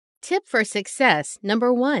Tip for success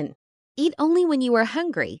number 1. Eat only when you are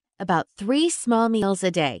hungry, about 3 small meals a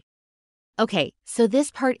day. Okay, so this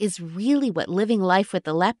part is really what living life with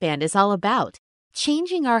the lap band is all about.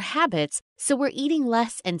 Changing our habits so we're eating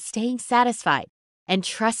less and staying satisfied. And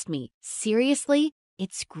trust me, seriously,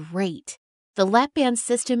 it's great. The lap band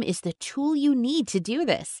system is the tool you need to do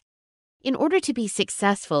this. In order to be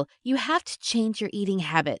successful, you have to change your eating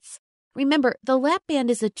habits. Remember, the lap band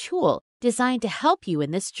is a tool designed to help you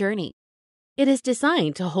in this journey. It is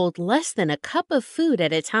designed to hold less than a cup of food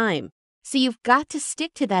at a time, so you've got to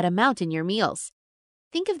stick to that amount in your meals.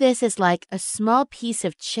 Think of this as like a small piece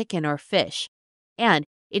of chicken or fish, and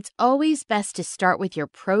it's always best to start with your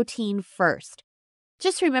protein first.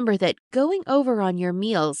 Just remember that going over on your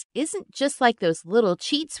meals isn't just like those little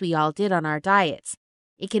cheats we all did on our diets.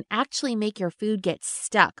 It can actually make your food get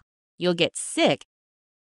stuck. You'll get sick.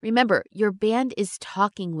 Remember, your band is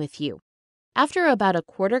talking with you. After about a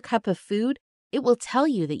quarter cup of food, it will tell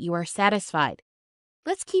you that you are satisfied.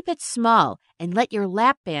 Let's keep it small and let your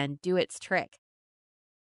lap band do its trick.